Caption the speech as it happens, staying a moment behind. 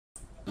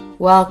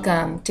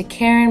Welcome to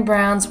Karen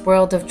Brown's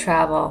World of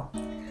Travel.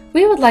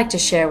 We would like to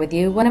share with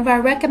you one of our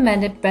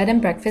recommended bed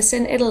and breakfasts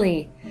in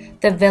Italy,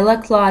 the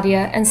Villa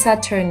Clodia and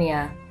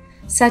Saturnia.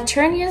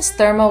 Saturnia's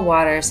thermal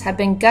waters have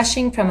been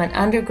gushing from an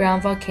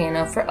underground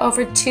volcano for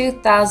over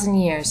 2,000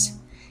 years,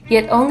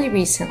 yet only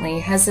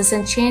recently has this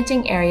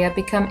enchanting area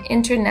become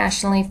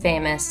internationally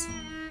famous.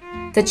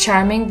 The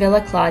charming Villa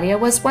Clodia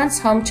was once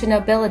home to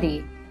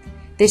nobility.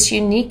 This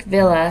unique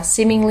villa,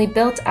 seemingly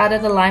built out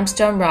of the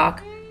limestone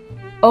rock,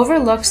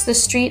 overlooks the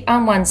street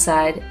on one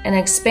side, an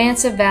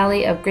expansive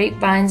valley of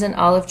grapevines and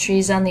olive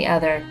trees on the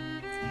other.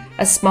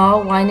 A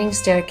small winding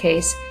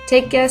staircase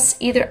takes guests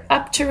either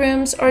up to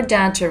rooms or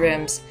down to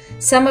rooms,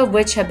 some of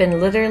which have been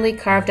literally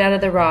carved out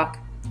of the rock.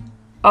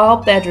 All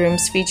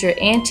bedrooms feature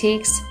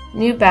antiques,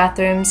 new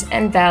bathrooms,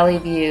 and valley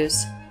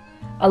views.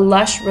 A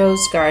lush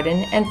rose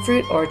garden and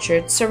fruit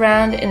orchard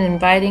surround an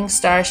inviting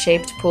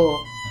star-shaped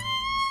pool.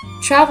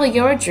 Travel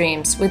your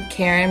dreams with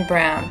Karen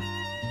Brown.